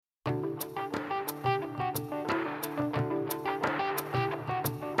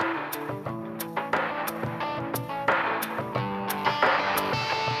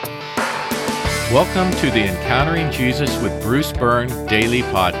Welcome to the Encountering Jesus with Bruce Byrne Daily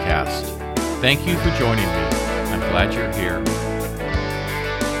Podcast. Thank you for joining me. I'm glad you're here.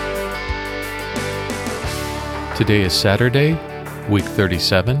 Today is Saturday, week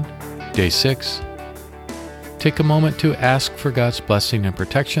 37, day 6. Take a moment to ask for God's blessing and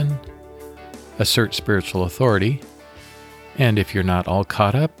protection, assert spiritual authority, and if you're not all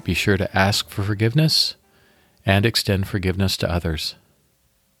caught up, be sure to ask for forgiveness and extend forgiveness to others.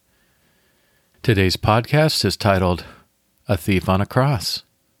 Today's podcast is titled, A Thief on a Cross.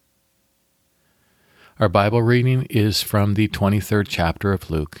 Our Bible reading is from the 23rd chapter of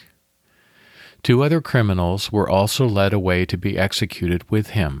Luke. 2 other criminals were also led away to be executed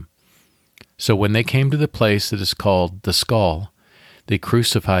with him. So when they came to the place that is called the Skull, they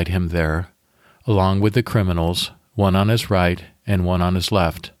crucified him there, along with the criminals, one on his right and one on his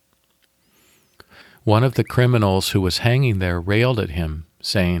left. One of the criminals who was hanging there railed at him,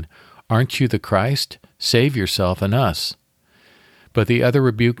 saying, "Aren't you the Christ? Save yourself and us." But the other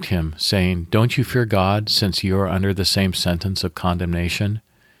rebuked him, saying, "Don't you fear God, since you are under the same sentence of condemnation?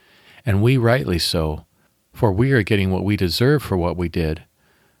 And we rightly so, for we are getting what we deserve for what we did.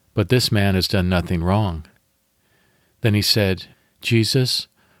 But this man has done nothing wrong." Then he said, "Jesus,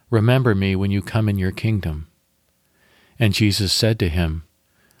 remember me when you come in your kingdom." And Jesus said to him,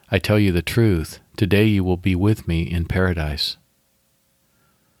 "I tell you the truth, today you will be with me in paradise."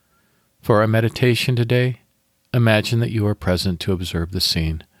 For our meditation today, imagine that you are present to observe the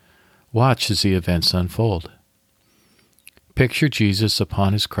scene. Watch as the events unfold. Picture Jesus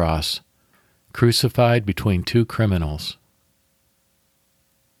upon his cross, crucified between 2 criminals.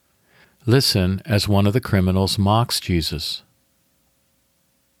 Listen as one of the criminals mocks Jesus.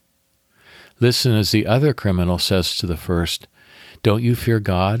 Listen as the other criminal says to the first, "Don't you fear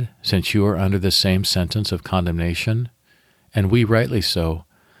God, since you are under the same sentence of condemnation? And we rightly so,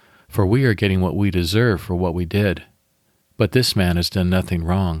 for we are getting what we deserve for what we did. But this man has done nothing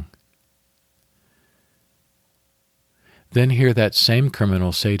wrong." Then hear that same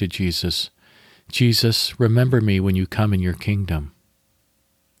criminal say to Jesus, "Jesus, remember me when you come in your kingdom."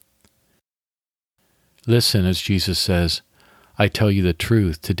 Listen as Jesus says, "I tell you the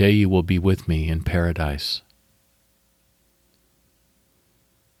truth, today you will be with me in paradise."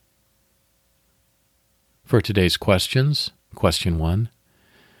 For today's questions, question 1.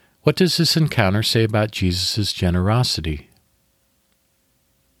 What does this encounter say about Jesus' generosity?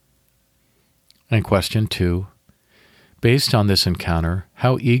 And question 2. Based on this encounter,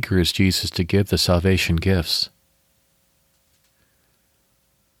 how eager is Jesus to give the salvation gifts?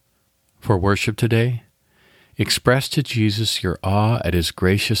 For worship today, express to Jesus your awe at his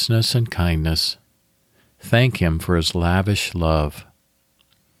graciousness and kindness. Thank him for his lavish love.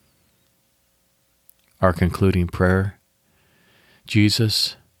 Our concluding prayer: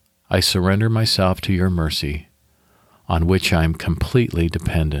 Jesus, I surrender myself to your mercy, on which I am completely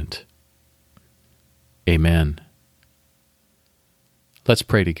dependent. Amen. Let's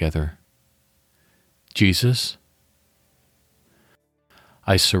pray together. Jesus,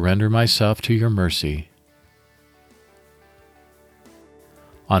 I surrender myself to your mercy,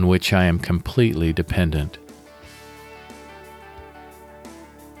 on which I am completely dependent.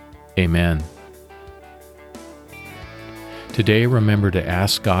 Amen. Today, remember to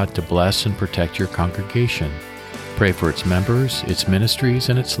ask God to bless and protect your congregation. Pray for its members, its ministries,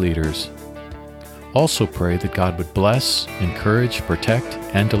 and its leaders. Also pray that God would bless, encourage, protect,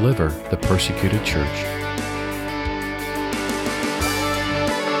 and deliver the persecuted church.